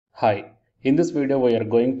Hi, in this video we are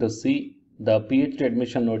going to see the PhD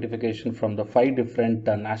admission notification from the 5 different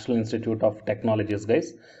National Institute of Technologies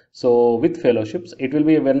guys. So with fellowships, it will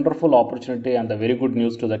be a wonderful opportunity and a very good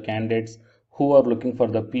news to the candidates who are looking for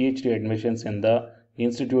the PhD admissions in the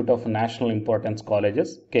Institute of National Importance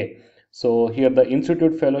Colleges. Okay, so here the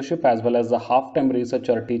Institute Fellowship as well as the half-time research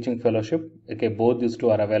or teaching fellowship, okay, both these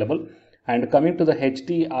two are available. And coming to the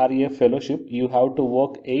HTRA fellowship, you have to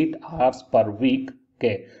work 8 hours per week,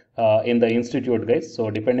 okay, in the institute guys.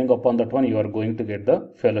 So depending upon that one, you are going to get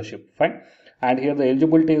the fellowship, fine. And here the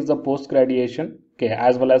eligibility is the post graduation, okay,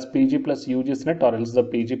 as well as PG plus UGC NET or else the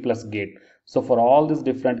PG plus GATE. So for all these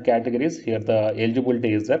different categories, here the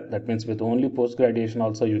eligibility is there. That means with only post graduation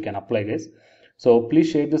also you can apply guys. So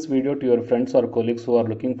please share this video to your friends or colleagues who are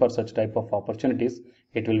looking for such type of opportunities.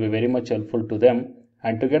 It will be very much helpful to them.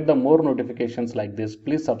 And to get the more notifications like this,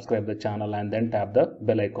 please subscribe the channel and then tap the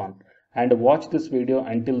bell icon. And watch this video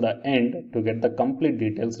until the end to get the complete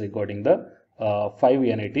details regarding the 5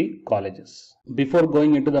 NIT colleges. Before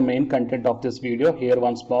going into the main content of this video, here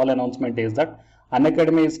one small announcement is that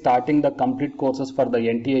Unacademy is starting the complete courses for the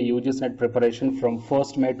NTA UGC NET preparation from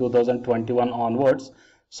 1st May 2021 onwards.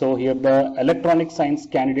 So here the electronic science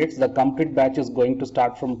candidates, the complete batch is going to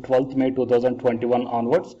start from 12th May 2021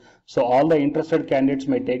 onwards. So all the interested candidates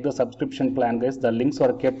may take the subscription plan guys. The links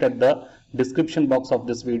are kept at the description box of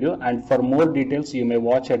this video, and for more details you may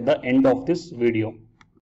watch at the end of this video.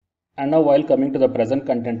 And now while coming to the present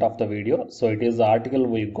content of the video, so it is the article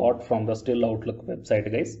we got from the Still Outlook website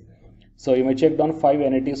guys. So you may check down 5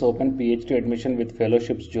 NITs open PhD admission with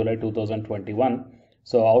fellowships July 2021.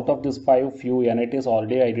 So out of these 5, few NITs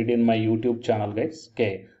already I did in my YouTube channel guys.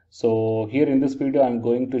 Okay, so here in this video I'm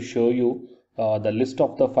going to show you the list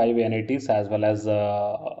of the 5 NITs as well as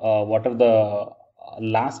what are the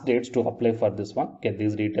last dates to apply for this one. Okay,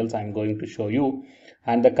 these details I'm going to show you,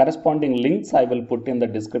 and the corresponding links I will put in the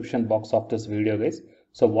description box of this video guys.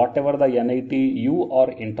 So whatever the NIT you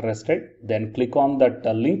are interested, then click on that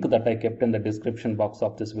link that I kept in the description box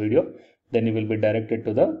of this video. Then you will be directed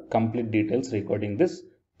to the complete details regarding this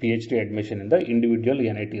PhD admission in the individual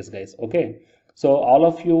NITs guys. Okay, so all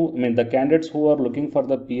of you, the candidates who are looking for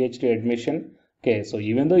the PhD admission, okay, so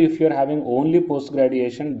even though if you're having only post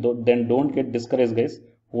graduation, then don't get discouraged guys.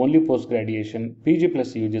 Only post graduation, PG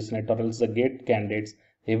plus UGC NET or else the GATE candidates,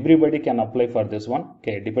 everybody can apply for this one,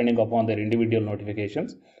 okay, depending upon their individual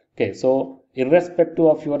notifications. Okay, so irrespective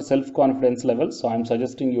of your self-confidence level, so I'm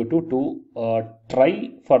suggesting you to try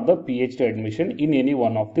for the PhD admission in any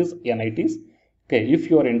one of these NITs, okay, if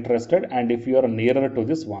you are interested and if you are nearer to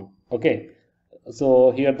this one. Okay,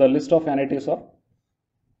 so here the list of NITs are: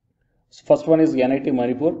 first one is NIT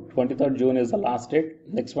Manipur, 23rd June is the last date.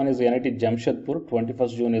 Next one is NIT Jamshedpur,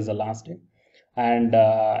 21st June is the last date. And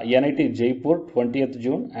NIT Jaipur, 20th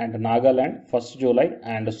June, and Nagaland, 1st July,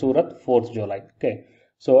 and Surat, 4th July. Okay,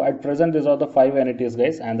 so at present these are the 5 NITs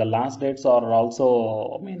guys, and the last dates are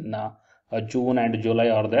also June and July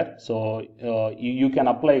are there. So you can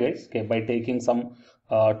apply guys, okay, by taking some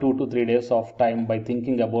 2 to 3 days of time by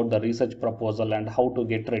thinking about the research proposal and how to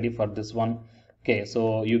get ready for this one. Okay,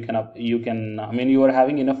 so you are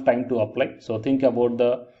having enough time to apply. So think about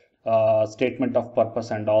the statement of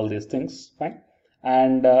purpose and all these things, fine.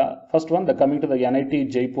 And first one, the coming to the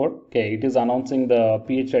NIT Jaipur, okay, it is announcing the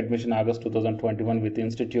PhD admission August 2021 with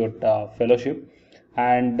Institute Fellowship,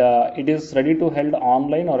 and it is ready to held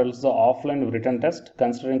online or else the offline written test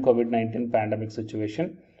considering COVID-19 pandemic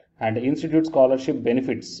situation, and Institute scholarship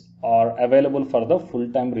benefits are available for the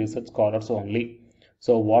full-time research scholars only.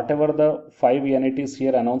 So whatever the 5 NITs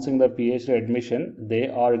here announcing the PhD admission, they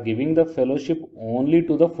are giving the fellowship only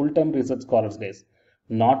to the full-time research scholars guys,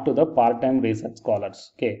 not to the part-time research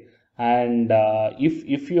scholars. Okay, and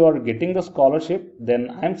if you are getting the scholarship, then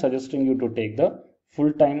I am suggesting you to take the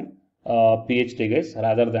full-time PhD guys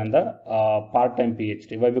rather than the part-time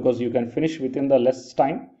PhD. Why? Because you can finish within the less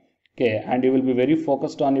time, okay, and you will be very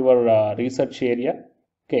focused on your research area.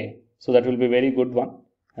 Okay, so that will be very good one.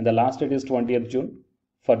 And the last date is 20th June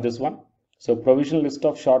for this one. So provisional list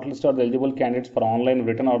of shortlist or the eligible candidates for online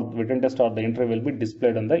written test or the interview will be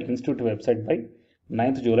displayed on the institute website by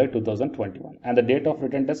 9th July 2021, and the date of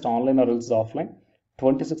written test online or else offline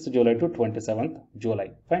 26th July to 27th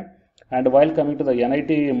July, fine. And while coming to the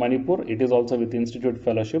NIT Manipur, it is also with Institute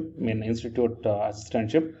Fellowship, Institute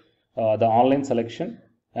Assistantship, the online selection,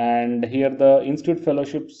 and here the Institute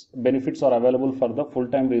Fellowships benefits are available for the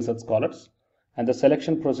full-time research scholars. And the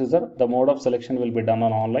selection procedure, the mode of selection will be done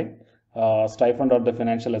on online. Stipend or the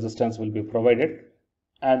financial assistance will be provided.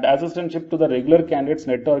 And assistantship to the regular candidates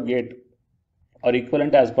NET or GATE or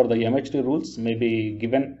equivalent as per the MHRD rules may be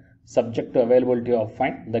given Subject to availability of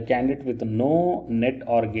fund, the candidate with no net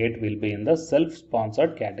or gate will be in the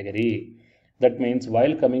self-sponsored category. That means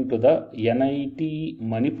while coming to the NIT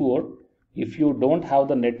Manipur, if you don't have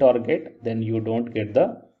the net or gate, then you don't get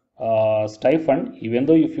the stipend, even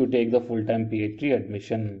though if you take the full-time PhD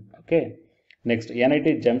admission. Okay. Next,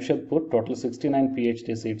 NIT Jamshedpur, total 69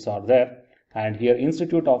 PhD seats are there, and here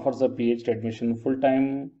institute offers a PhD admission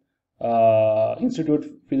full-time institute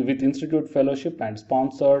with institute fellowship and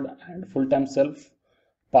sponsored and full-time self,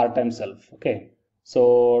 part-time self. Okay.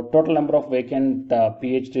 So total number of vacant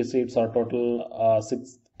PhD seats are total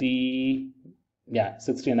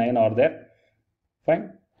 69 are there.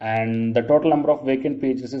 Fine. And the total number of vacant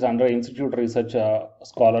PhDs is under institute research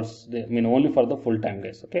scholars, they mean only for the full-time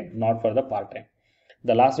guys, okay, not for the part-time.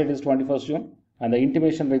 The last date is 21st June, and the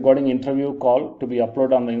intimation regarding interview call to be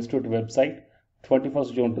uploaded on the institute website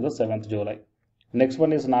 21st June to the 7th July. Next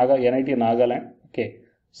one is NIT Nagaland. Okay,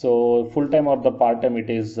 so full-time or the part-time it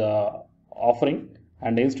is offering,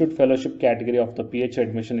 and the institute fellowship category of the PhD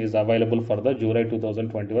admission is available for the July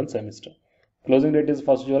 2021 semester. Closing date is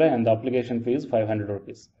 1st July and the application fee is 500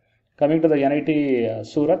 rupees. Coming to the NIT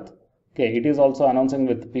Surat, okay, it is also announcing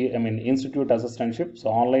with institute assistantship.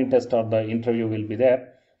 So online test or the interview will be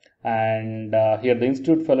there, and here the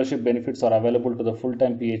institute fellowship benefits are available to the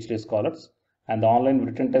full-time PhD scholars, and the online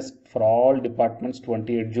written test for all departments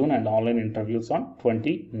 28 June and online interviews on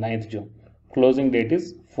 29th June. Closing date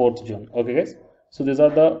is 4th June. Okay guys, so these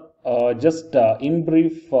are the just in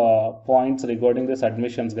brief points regarding this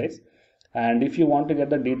admissions guys. And if you want to get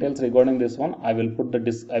the details regarding this one, I will put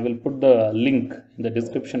the link in the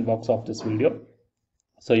description box of this video,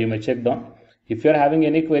 so you may check down. If you are having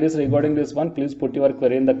any queries regarding this one, please put your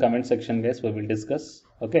query in the comment section guys, we will discuss.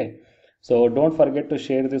 Okay, so don't forget to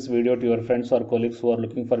share this video to your friends or colleagues who are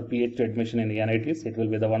looking for PhD admission in the NITs. It will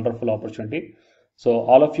be the wonderful opportunity. So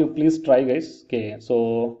all of you please try guys. Okay,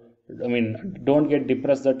 so don't get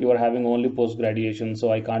depressed that you are having only post graduation, so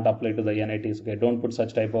I can't apply to the NITs. Okay, don't put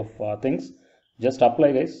such type of things. Just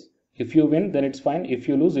apply guys. If you win, then it's fine. If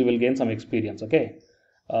you lose, you will gain some experience. Okay.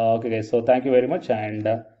 Okay guys, so thank you very much, and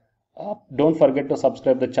don't forget to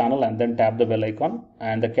subscribe the channel and then tap the bell icon.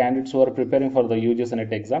 And the candidates who are preparing for the UGC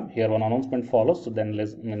NET exam, here one announcement follows, so then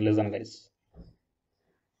listen guys.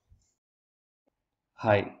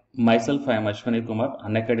 Hi, myself I am Ashwani Kumar,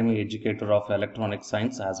 Unacademy educator of Electronic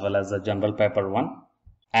Science as well as the General Paper 1.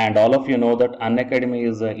 And all of you know that Unacademy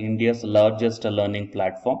is India's largest learning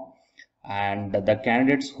platform. And the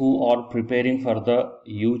candidates who are preparing for the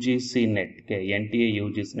UGC NET, okay, NTA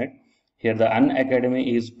UGC NET, here the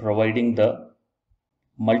Unacademy is providing the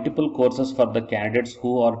multiple courses for the candidates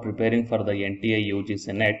who are preparing for the NTA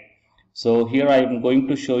UGC NET. So here I am going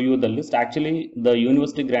to show you the list. Actually, the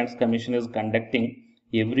University Grants Commission is conducting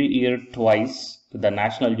every year twice the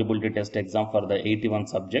National Eligibility Test exam for the 81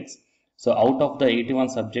 subjects. So out of the 81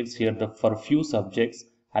 subjects here, for few subjects,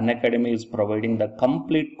 Unacademy is providing the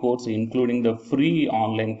complete course including the free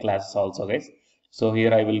online classes also guys. So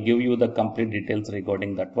here I will give you the complete details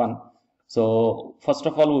regarding that one. So first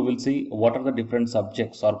of all, we will see what are the different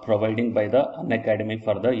subjects are providing by the Unacademy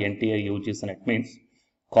for the NTA UGC NET, means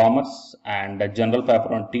commerce and general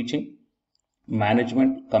paper on teaching,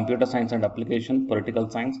 management, computer science and application, political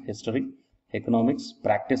science, history, economics,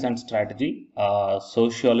 practice and strategy,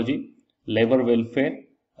 sociology, labor welfare,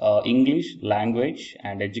 English, language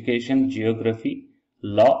and education, geography,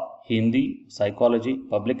 law, Hindi, psychology,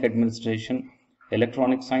 public administration,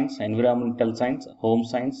 electronic science, environmental science, home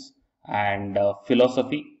science and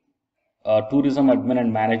philosophy, tourism, admin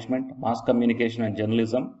and management, mass communication and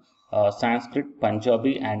journalism, Sanskrit,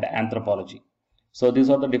 Punjabi and anthropology. So these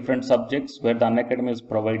are the different subjects where the Unacademy is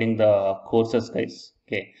providing the courses guys.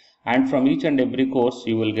 Okay, and from each and every course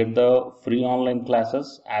you will get the free online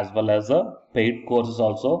classes as well as the paid courses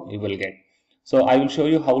also you will get. So I will show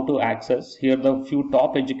you how to access. Here the few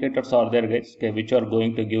top educators are there guys, okay, which are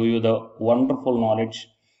going to give you the wonderful knowledge.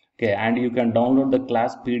 Okay, and you can download the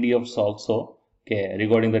class PDFs also, okay,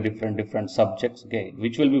 regarding the different subjects, okay,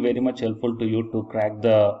 which will be very much helpful to you to crack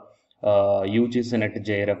the UGC NET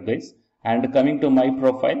JRF guys. And coming to my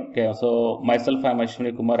profile, okay, so myself I am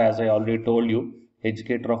Ashwani Kumar, as I already told you,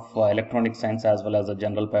 educator of electronic science as well as a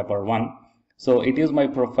general paper 1. So it is my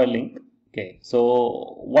profile link. Okay,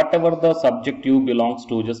 so whatever the subject you belongs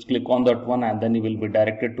to, just click on that one and then you will be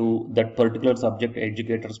directed to that particular subject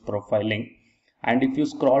educator's profile link. And if you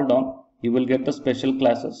scroll down, you will get the special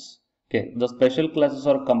classes. Okay, the special classes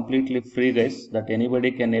are completely free guys, that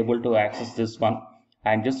anybody can able to access this one.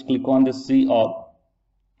 And just click on this see all.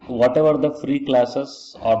 Whatever the free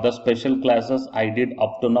classes or the special classes I did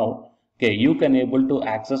up to now, okay, you can able to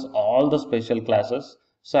access all the special classes.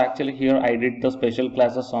 So actually here I did the special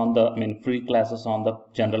classes on the, free classes on the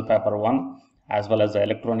general paper 1 as well as the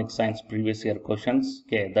electronic science previous year questions,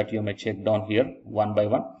 okay, that you may check down here one by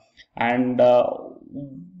one. And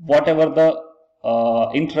whatever the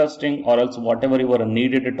interesting or else whatever your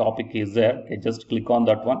needed topic is there, okay, just click on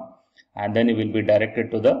that one and then you will be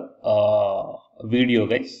directed to the video,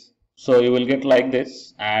 guys. So you will get like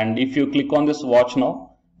this, and if you click on this watch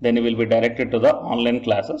now, then you will be directed to the online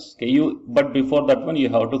classes. Okay, but before that one, you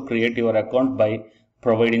have to create your account by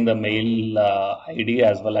providing the mail ID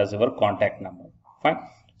as well as your contact number. Fine.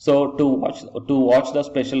 So to watch the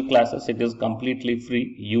special classes, it is completely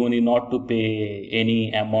free. You need not to pay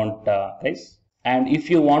any amount, guys. And if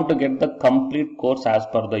you want to get the complete course as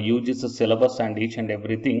per the UGC syllabus and each and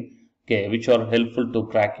everything, okay, which are helpful to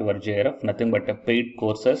crack your JRF, nothing but a paid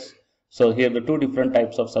courses. So here the two different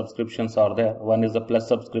types of subscriptions are there. One is the plus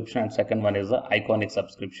subscription and second one is the iconic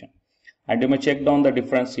subscription. And you may check down the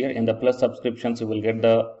difference here. In the plus subscriptions, you will get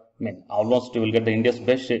the, almost you will get the India's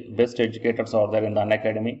best educators are there in the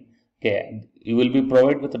Unacademy. Okay, you will be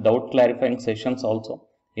provided with doubt clarifying sessions also,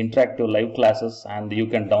 interactive live classes, and you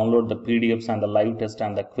can download the PDFs and the live test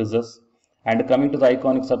and the quizzes. And coming to the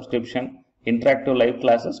iconic subscription, interactive live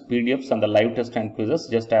classes, PDFs and the live test and quizzes,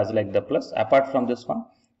 just as like the plus. Apart from this one,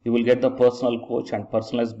 you will get the personal coach and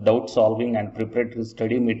personalized doubt solving and preparatory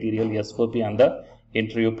study material, SOP, and the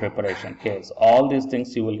interview preparation. Okay, so all these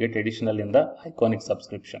things you will get additional in the iconic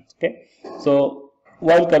subscriptions. Okay, so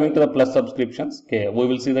while coming to the plus subscriptions, okay, we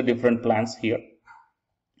will see the different plans here.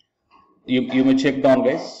 You may check down,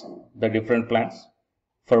 guys, the different plans.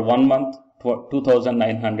 For 1 month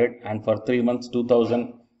 2,900, and for 3 months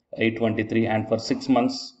 2,823, and for 6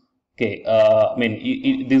 months, okay,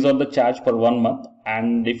 these are the charge per 1 month.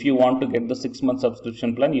 And if you want to get the 6-month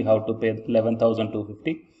subscription plan, you have to pay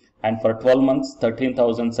 11,250, and for 12 months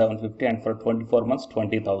 13,750, and for 24 months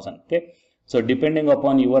 20,000. Okay, so depending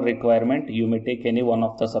upon your requirement, you may take any one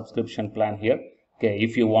of the subscription plan here. Okay,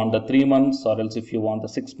 if you want the 3 months, or else if you want the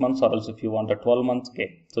 6 months, or else if you want the 12 months.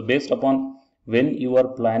 Okay, so based upon when you are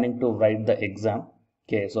planning to write the exam,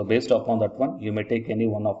 okay, so based upon that one, you may take any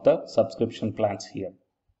one of the subscription plans here.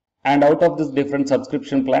 And out of this different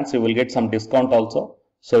subscription plans, you will get some discount also.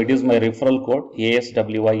 So it is my referral code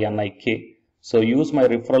ASWINIK. So use my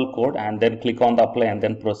referral code and then click on the apply and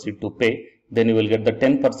then proceed to pay. Then you will get the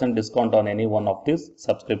 10% discount on any one of these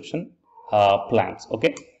subscription plans.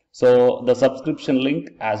 Okay. So the subscription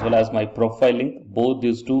link as well as my profile link, both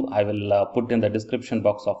these two I will put in the description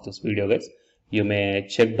box of this video, guys. You may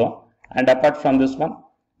check down. And apart from this one,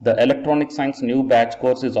 the electronic science new batch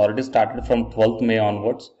course is already started from 12th May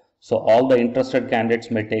onwards. So all the interested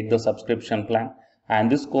candidates may take the subscription plan,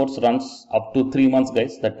 and this course runs up to 3 months,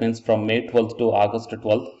 guys. That means from May 12th to August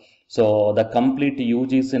 12th. So the complete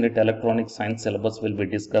UGC NET electronic science syllabus will be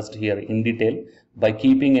discussed here in detail by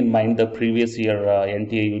keeping in mind the previous year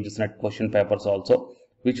NTA UGC NET question papers also,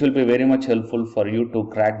 which will be very much helpful for you to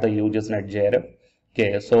crack the UGC NET JRF.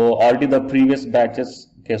 Okay, so already the previous batches,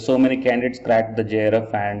 okay, so many candidates cracked the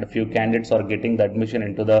JRF, and a few candidates are getting the admission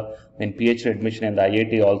into the PhD admission in the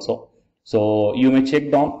IIT also. So you may check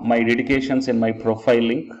down my dedications in my profile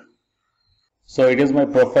link. So it is my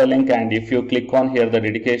profile link, and if you click on here the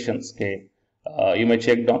dedications, okay, you may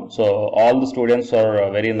check down. So all the students are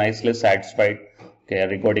very nicely satisfied, okay,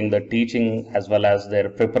 regarding the teaching as well as their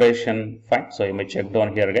preparation. Fine. So you may check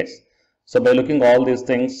down here, guys. So by looking all these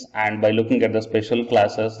things and by looking at the special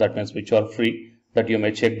classes, that means which are free, that you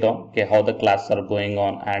may check down, okay, how the classes are going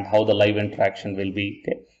on and how the live interaction will be.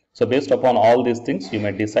 Okay, so based upon all these things, you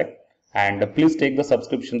may decide. And please take the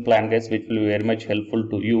subscription plan, guys, which will be very much helpful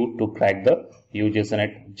to you to crack the UGC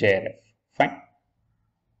NET JRF. Fine.